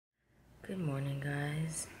Good morning,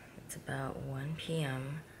 guys. It's about 1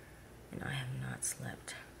 p.m. and I have not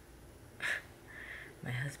slept.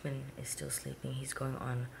 My husband is still sleeping. He's going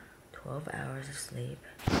on 12 hours of sleep.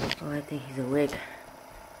 Oh, I think he's awake.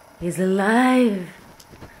 He's alive!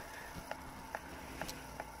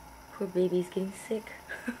 Poor baby's getting sick.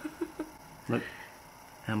 Look,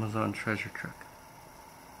 Amazon treasure truck.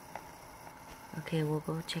 Okay, we'll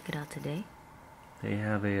go check it out today. They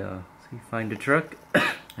have a, see, find a truck,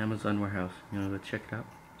 Amazon warehouse. You wanna go check it out?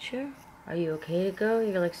 Sure. Are you okay to go?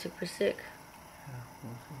 You're like super sick. Yeah,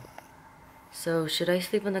 we'll see. So, should I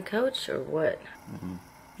sleep on the couch or what? Mm-hmm.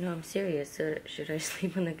 No, I'm serious. Should I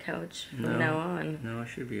sleep on the couch from now on? No, it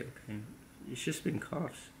should be okay. It's just been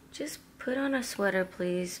coughs. Just put on a sweater,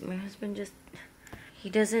 please. My husband he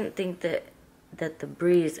doesn't think that the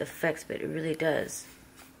breeze affects, but it really does.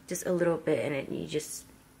 Just a little bit, and you just,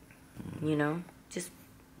 you know, just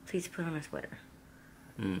please put on a sweater.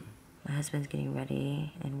 My husband's getting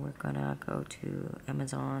ready, and we're gonna go to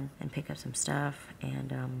Amazon and pick up some stuff,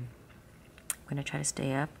 and I'm gonna try to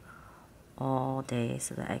stay up all day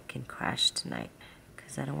so that I can crash tonight,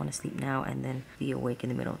 because I don't want to sleep now and then be awake in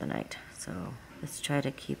the middle of the night. So let's try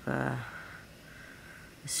to keep a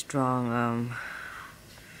strong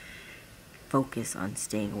focus on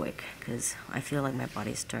staying awake, because I feel like my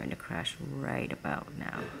body's starting to crash right about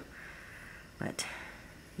now. But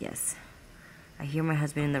yes, I hear my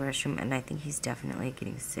husband in the restroom, and I think he's definitely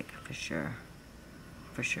getting sick for sure.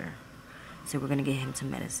 For sure. So we're gonna get him some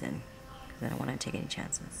medicine, because I don't want to take any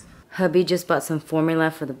chances. Hubby just bought some formula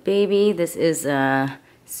for the baby. This is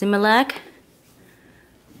Similac,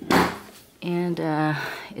 and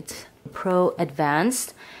it's Pro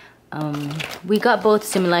Advanced. We got both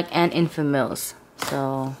Similac and Infamils,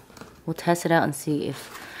 so we'll test it out and see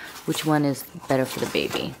which one is better for the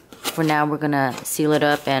baby. For now, we're gonna seal it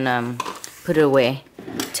up and put it away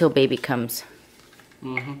till baby comes.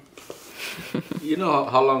 You know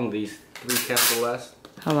how long these 3 cans will last?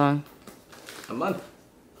 How long? A month.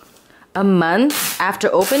 A month after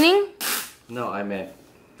opening? No, I meant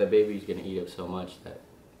the baby's gonna eat up so much that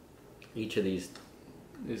each of these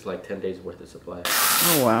is like 10 days worth of supply.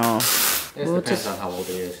 Oh wow. It depends on how old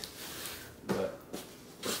he is. But.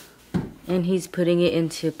 And he's putting it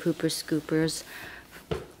into Pooper Scooper's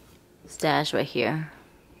stash right here.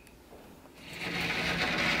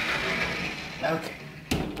 Okay.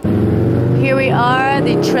 Here we are,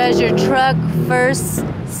 the treasure truck, first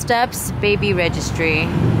steps baby registry.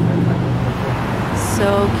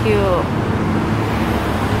 So cute.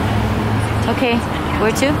 Okay,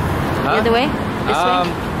 where to? The other way? This way?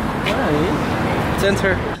 Yeah, it's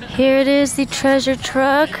enter. Here it is, the treasure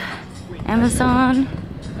truck. Amazon.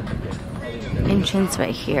 Entrance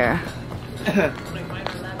right here.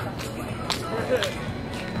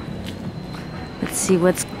 Let's see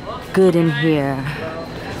what's good in here.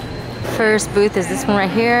 First booth is this one right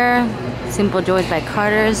here. Simple Joys by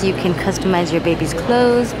Carter's. You can customize your baby's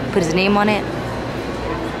clothes, put his name on it.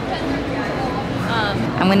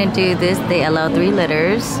 I'm gonna do this. They allow 3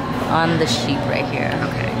 letters on the sheet right here.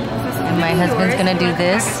 Okay. And my husband's gonna do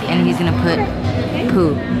this, and he's gonna put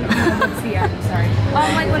poo.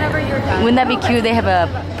 Wouldn't that be cute? They have a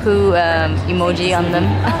poo emoji on them.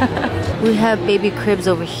 We have baby cribs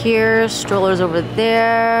over here, strollers over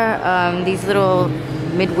there, these little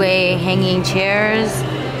midway hanging chairs,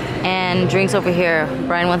 and drinks over here.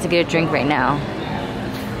 Brian wants to get a drink right now.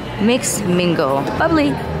 Mixed mingle.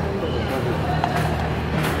 Bubbly.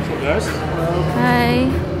 Guys. Hi.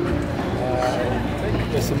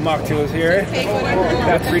 There's some mocktails here.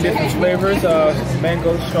 Got 3 different flavors: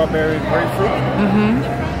 mango, strawberry, grapefruit.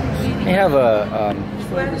 They have a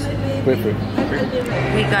grapefruit.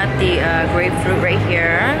 We got the grapefruit right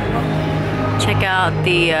here. Check out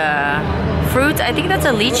the fruit. I think that's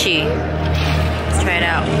a lychee. Let's try it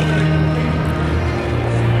out.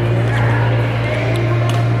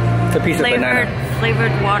 It's a piece of banana.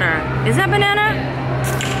 Flavored water. Is that banana?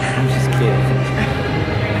 I'm just kidding.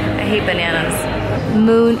 I hate bananas.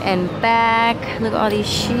 Moon and back. Look at all these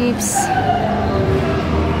sheeps.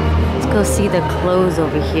 Let's go see the clothes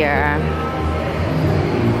over here.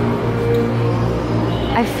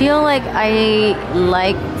 I feel like I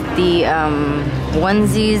like the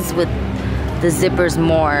onesies with the zippers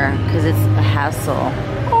more because it's a hassle.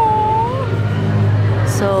 Aww.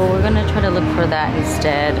 So we're gonna try to look for that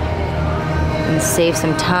instead and save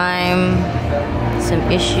some time, some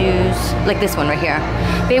issues. Like this one right here.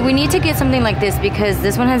 Babe, we need to get something like this because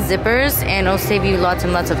this one has zippers and it'll save you lots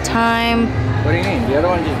and lots of time. What do you mean? The other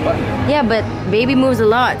one just buttoned. Yeah, but baby moves a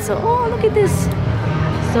lot. So, oh, look at this.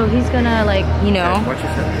 So he's gonna like, you know. Watch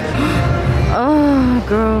yourself. Oh,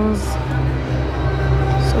 girls.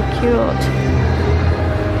 So cute. cute.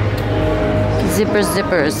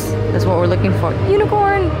 Zippers. That's what we're looking for.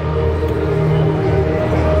 Unicorn.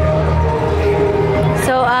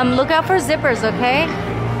 So look out for zippers, okay?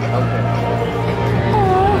 Okay.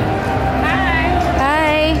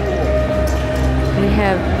 Hi. We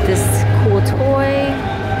have this cool toy.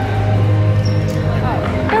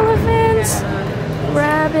 Elephants.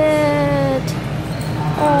 Rabbit.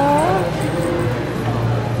 Oh.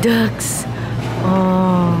 Ducks.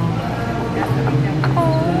 Oh.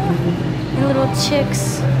 And little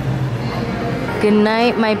chicks. Good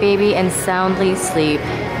night, my baby, and soundly sleep.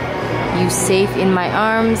 You safe in my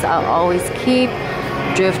arms, I'll always keep.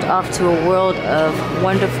 Drift off to a world of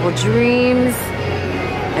wonderful dreams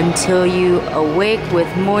until you awake with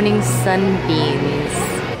morning sunbeams.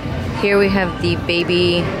 Here we have the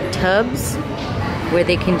baby tubs where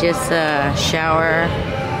they can just shower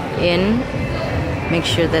in. Make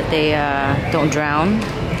sure that they don't drown.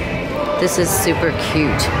 This is super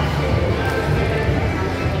cute.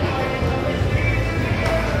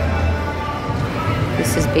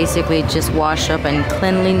 This is basically just wash up and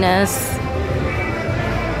cleanliness.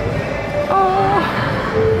 Oh,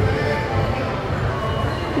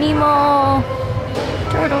 Nemo,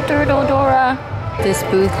 Turtle Dora. This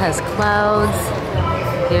booth has clouds.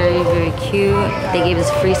 Very, very cute. They gave us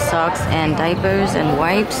free socks and diapers and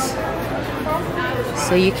wipes.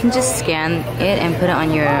 So you can just scan it and put it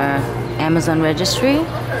on your Amazon registry.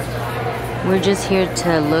 We're just here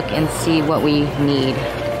to look and see what we need.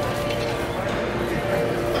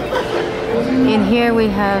 In here we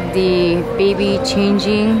have the baby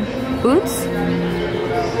changing boots.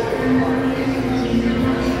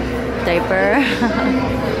 Diaper.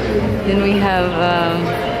 Then we have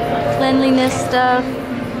cleanliness stuff,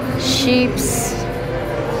 sheeps,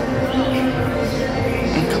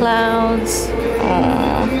 and clouds.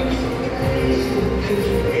 Aww.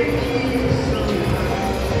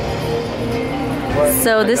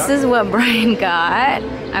 So this is what Brian got.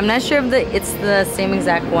 I'm not sure if it's the same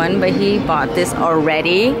exact one, but he bought this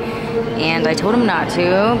already. And I told him not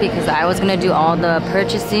to because I was gonna do all the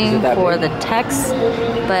purchasing for the text.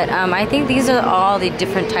 But I think these are all the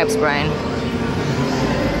different types, Brian.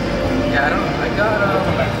 Yeah, I got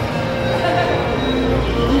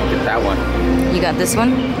that one. You got this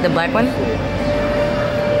one? The black one?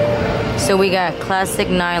 So we got classic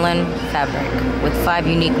nylon fabric with 5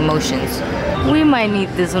 unique motions. We might need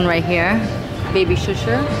this one right here. Baby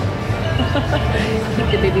shusher.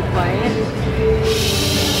 Keep the baby quiet.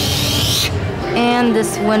 And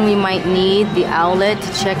this one we might need the owlet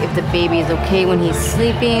to check if the baby is okay when he's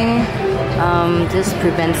sleeping. This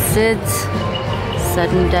prevents SIDS,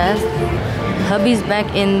 sudden death. Hubby's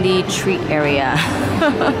back in the treat area.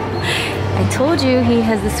 I told you he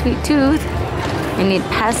has a sweet tooth and it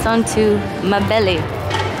passed on to my belly.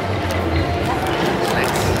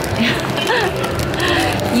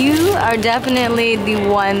 You are definitely the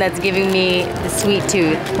one that's giving me the sweet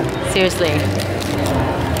tooth. Seriously.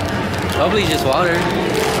 Bubbly's just water.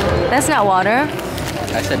 That's not water.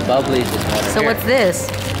 I said bubbly's just water. So what's this?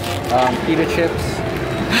 Pita chips.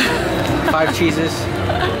 5 cheeses.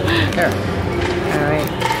 Here.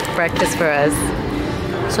 Alright. Breakfast for us.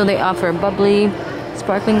 So they offer bubbly,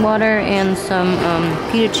 sparkling water, and some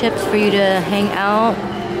pita chips for you to hang out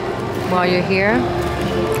while you're here.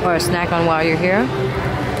 Or a snack on while you're here.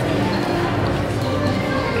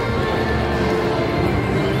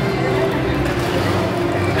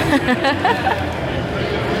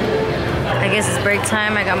 I guess it's break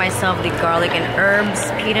time. I got myself the garlic and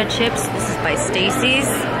herbs pita chips. This is by Stacy's,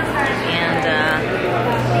 and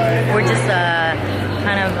we're just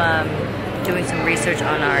kind of doing some research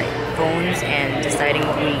on our phones and deciding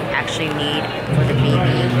what we actually need for the baby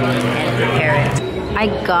and prepare it. I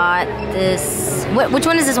got this. Which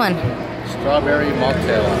one is this one? Strawberry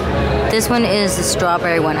mocktail. This one is the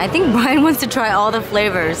strawberry one. I think Brian wants to try all the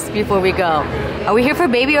flavors before we go. Are we here for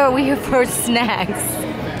baby or are we here for snacks?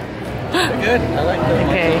 Good. I like that.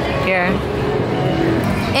 Okay, here.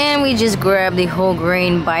 And we just grabbed the whole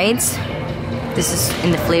grain bites. This is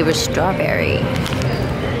in the flavor strawberry.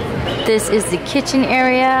 This is the kitchen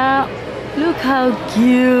area. Look how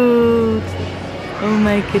cute. Oh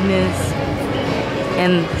my goodness.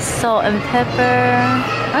 And salt and pepper.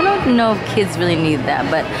 I don't know if kids really need that,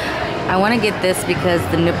 but I want to get this because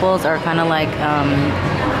the nipples are kind of like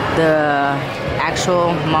the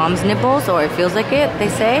actual mom's nipples, or it feels like it, they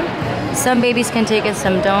say. Some babies can take it,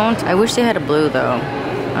 some don't. I wish they had a blue though.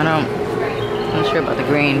 I'm not sure about the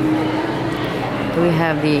green. We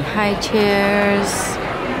have the high chairs.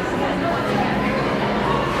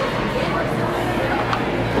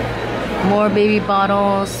 More baby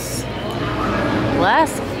bottles.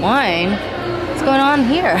 Glass Wine? What's going on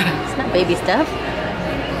here? It's not baby stuff.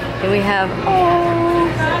 Here we have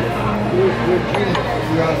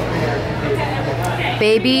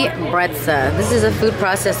baby bretza. This is a food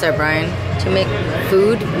processor, Brian, to make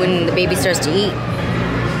food when the baby starts to eat.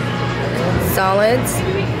 Solids.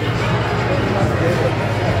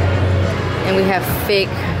 And we have fake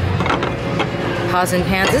pots and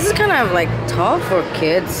pans. This is kind of like tall for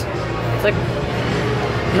kids. It's like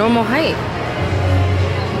normal height.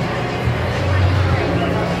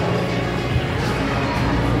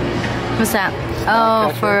 What's that?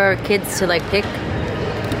 Oh, for kids to like pick.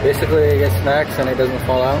 Basically, they get snacks and it doesn't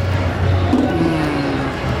fall out.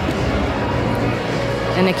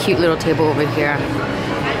 And a cute little table over here.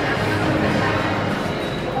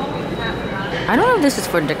 I don't know if this is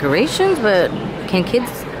for decorations, but can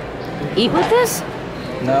kids eat with this?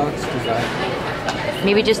 No, it's designed.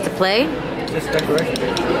 Maybe just to play? Just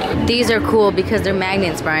decoration. These are cool because they're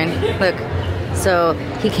magnets, Brian. Look. So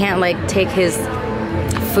he can't like take his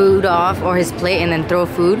food off or his plate and then throw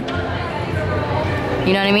food.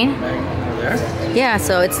 You know what I mean? There? Yeah,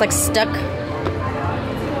 so it's like stuck.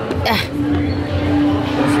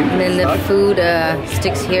 And then the food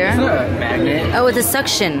sticks here. It's not a magnet. Oh, it's a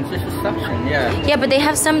suction. It's just a suction, yeah. Yeah, but they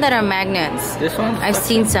have some that are magnets. This one? I've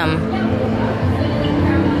seen some.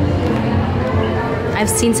 I've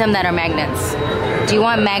seen some that are magnets. Do you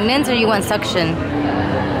want magnets or you want suction?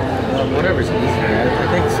 Whatever's easier. I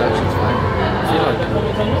think suction's fine.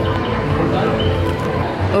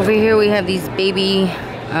 Over here we have these baby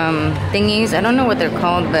thingies. I don't know what they're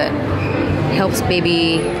called, but helps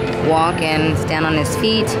baby walk and stand on his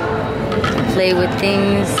feet, play with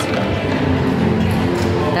things.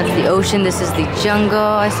 That's the ocean. This is the jungle,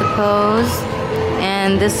 I suppose.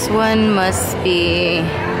 And this one must be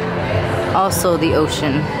also the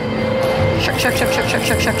ocean. Shark, shark, shark, shark, shark,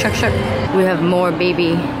 shark, shark, shark, shark. We have more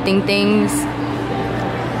baby things.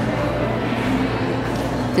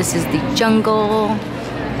 This is the jungle.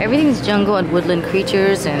 Everything's jungle and woodland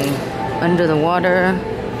creatures and under the water.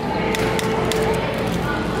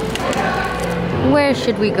 Where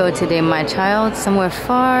should we go today, my child? Somewhere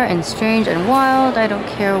far and strange and wild. I don't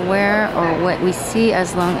care where or what we see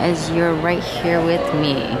as long as you're right here with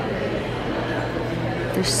me.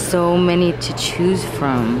 There's so many to choose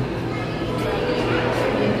from.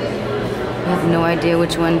 I have no idea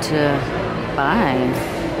which one to buy.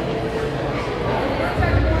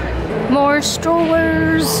 More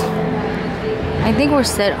strollers. I think we're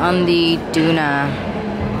set on the Duna.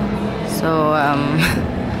 So,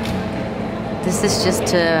 this is just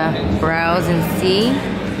to browse and see.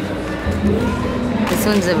 This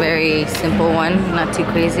one's a very simple one, not too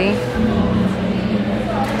crazy.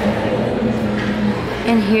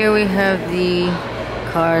 And here we have the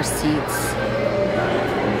car seats.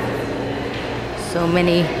 So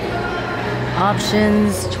many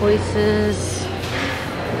options, choices.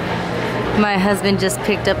 My husband just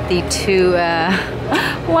picked up the two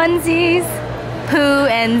onesies, Pooh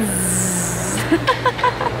and Zzz.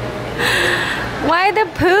 Why the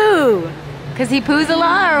Pooh? Because he poos a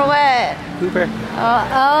lot or what? Pooper.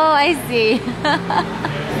 Oh, I see.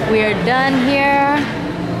 We are done here.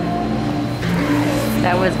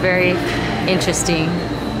 That was very interesting.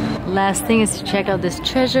 Last thing is to check out this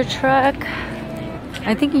treasure truck.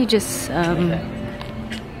 I think you just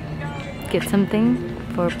get something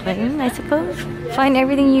for playing, I suppose. Find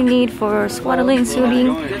everything you need for swaddling,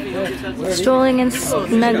 soothing, strolling, and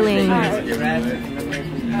snuggling.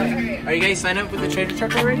 Are you guys signed up with the treasure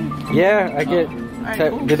truck already? Yeah, I get.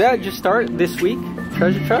 Did that just start this week?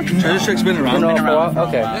 Treasure truck? Treasure truck's been around.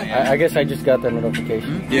 Okay. I guess I just got the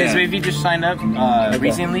notification. Yeah. So if you just signed up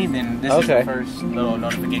recently, then this is the first little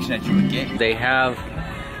notification that you would get. They have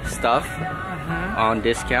stuff on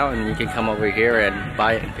discount, and you can come over here and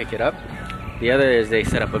buy it and pick it up. The other is they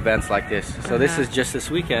set up events like this. So this is just this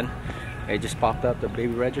weekend. They just popped up the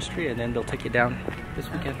baby registry, and then they'll take it down this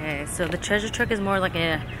weekend. Okay, so the treasure truck is more like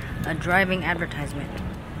a driving advertisement.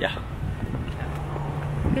 Yeah.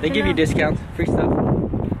 Good They to give you know. discounts, free stuff.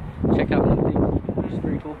 Check out new things, which is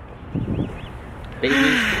pretty cool.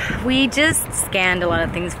 Babies. We just scanned a lot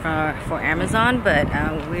of things for Amazon, but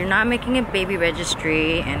we're not making a baby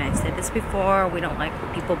registry, and I've said this before, we don't like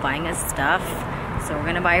people buying us stuff, so we're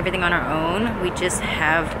gonna buy everything on our own. We just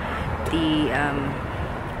have the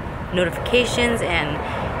notifications and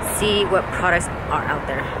see what products are out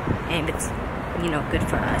there, and if it's, you know, good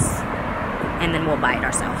for us, and then we'll buy it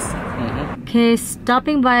ourselves. Okay,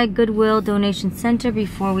 stopping by Goodwill Donation Center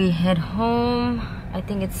before we head home. I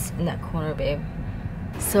think it's in that corner, babe.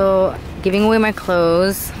 So, giving away my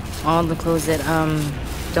clothes, all the clothes that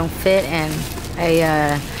don't fit, and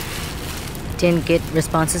I didn't get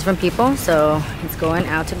responses from people, so it's going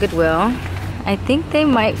out to Goodwill. I think they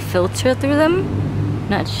might filter through them.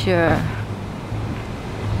 Not sure.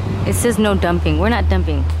 It says no dumping. We're not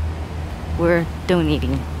dumping. We're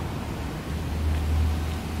donating.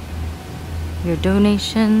 Your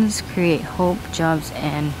donations create hope, jobs,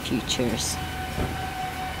 and futures.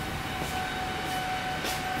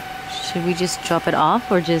 Should we just drop it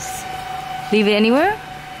off or just leave it anywhere?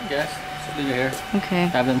 Yes, just leave it here. Okay.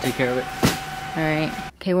 Have them take care of it. Alright.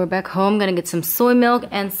 Okay, we're back home. Gonna get some soy milk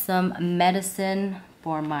and some medicine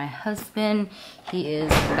for my husband. He is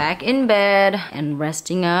back in bed and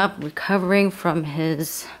resting up, recovering from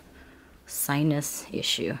his sinus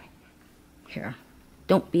issue. Here.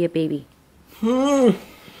 Don't be a baby. We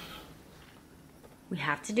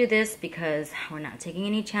have to do this because we're not taking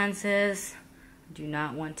any chances. Do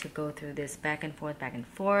not want to go through this back and forth.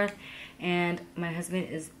 And my husband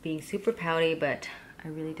is being super pouty, but I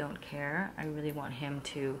really don't care. I really want him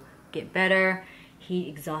to get better. He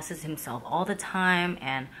exhausts himself all the time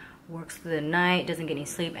and works through the night, doesn't get any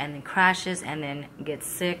sleep, and then crashes and then gets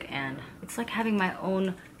sick. And it's like having my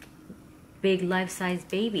own big life-size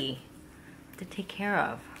baby to take care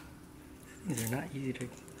of. These are not easy to...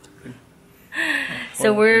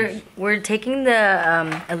 So we're taking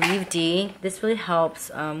the Aleve D. This really helps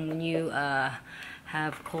when you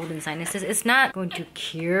have cold and sinuses. It's not going to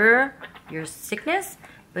cure your sickness,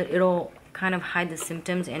 but it'll kind of hide the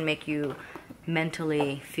symptoms and make you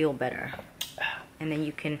mentally feel better. And then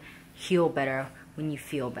you can heal better when you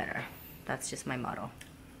feel better. That's just my motto.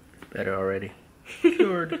 Better already.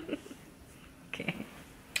 Cured. Okay.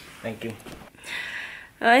 Thank you.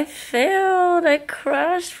 I failed. I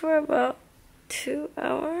crashed for about 2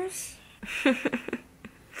 hours.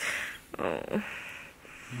 Oh.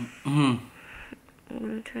 I'm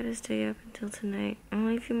gonna try to stay up until tonight.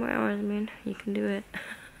 Only a few more hours, man. You can do it.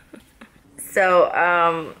 So,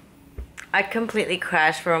 I completely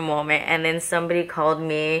crashed for a moment, and then somebody called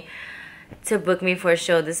me to book me for a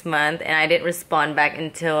show this month, and I didn't respond back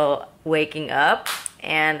until waking up.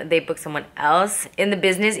 And they booked someone else. In the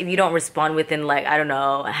business, if you don't respond within, like, I don't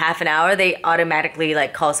know, half an hour, they automatically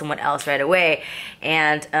like call someone else right away.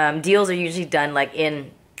 And deals are usually done like in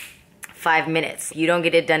 5 minutes. You don't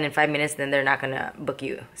get it done in 5 minutes, then they're not gonna book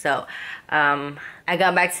you. So I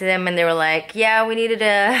got back to them and they were like, yeah, we needed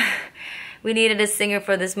a singer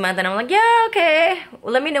for this month. And I'm like, yeah, okay,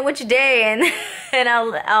 well, let me know which day and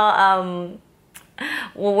I'll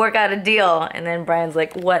we'll work out a deal. And then Brian's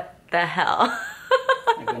like, what the hell?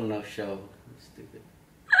 I got no show. Stupid.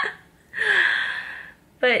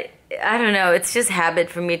 But I don't know. It's just habit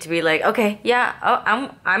for me to be like, okay, yeah,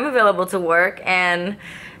 oh, I'm available to work, and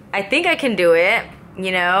I think I can do it,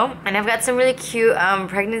 you know. And I've got some really cute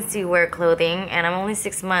pregnancy wear clothing, and I'm only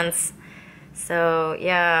 6 months, so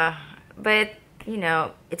yeah. But you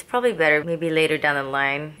know, it's probably better maybe later down the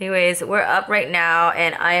line. Anyways, we're up right now,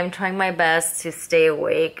 and I am trying my best to stay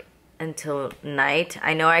awake until night.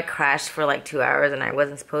 I know I crashed for like 2 hours and I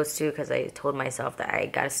wasn't supposed to because I told myself that I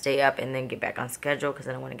gotta stay up and then get back on schedule because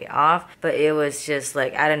I don't want to get off. But it was just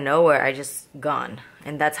like out of nowhere, I just gone.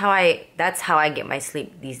 And that's how I get my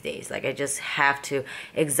sleep these days. Like I just have to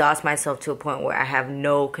exhaust myself to a point where I have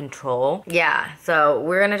no control. Yeah, so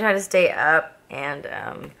we're gonna try to stay up and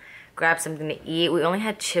grab something to eat. We only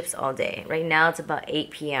had chips all day. Right now it's about 8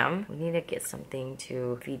 p.m. We need to get something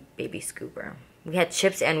to feed baby Scooper. We had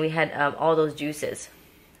chips and we had all those juices.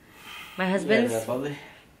 My husband's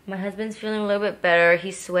feeling a little bit better.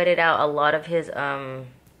 He sweated out a lot of his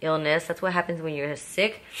illness. That's what happens when you're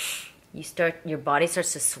sick. Your body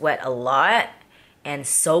starts to sweat a lot and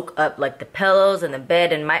soak up like the pillows and the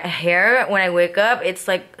bed, and my hair when I wake up, it's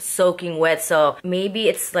like soaking wet. So maybe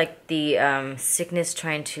it's like the sickness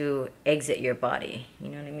trying to exit your body. You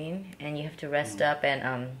know what I mean? And you have to rest up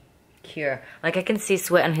and cure. Like I can see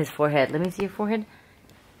sweat on his forehead. Let me see your forehead.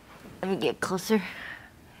 Let me get closer.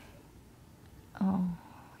 Oh,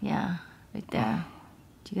 yeah, right there.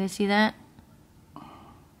 Do you guys see that?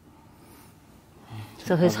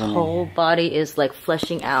 So his whole body is like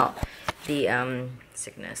flushing out the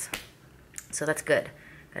sickness. So that's good.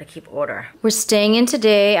 Gotta keep order. We're staying in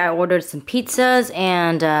today. I ordered some pizzas,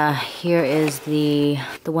 and here is the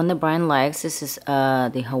one that Brian likes. This is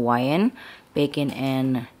the Hawaiian bacon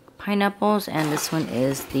and pineapples, and this one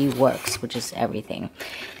is the works, which is everything.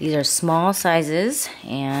 These are small sizes,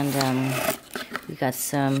 and we got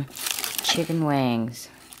some chicken wings.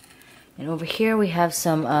 And over here we have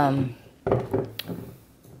some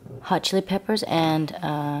hot chili peppers and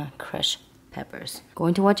crushed peppers.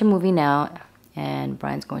 Going to watch a movie now, and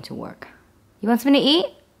Brian's going to work. You want something to eat?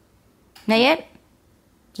 Not yet?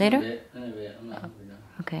 Later? I'm not hungry now.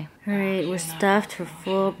 Okay. Alright, we're stuffed, we're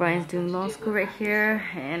full. Brian's doing law school right here,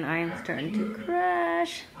 and I'm starting to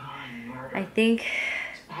crash. I think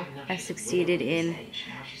I succeeded in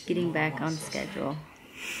getting back on schedule.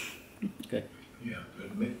 Good.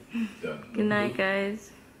 Good night,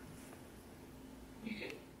 guys.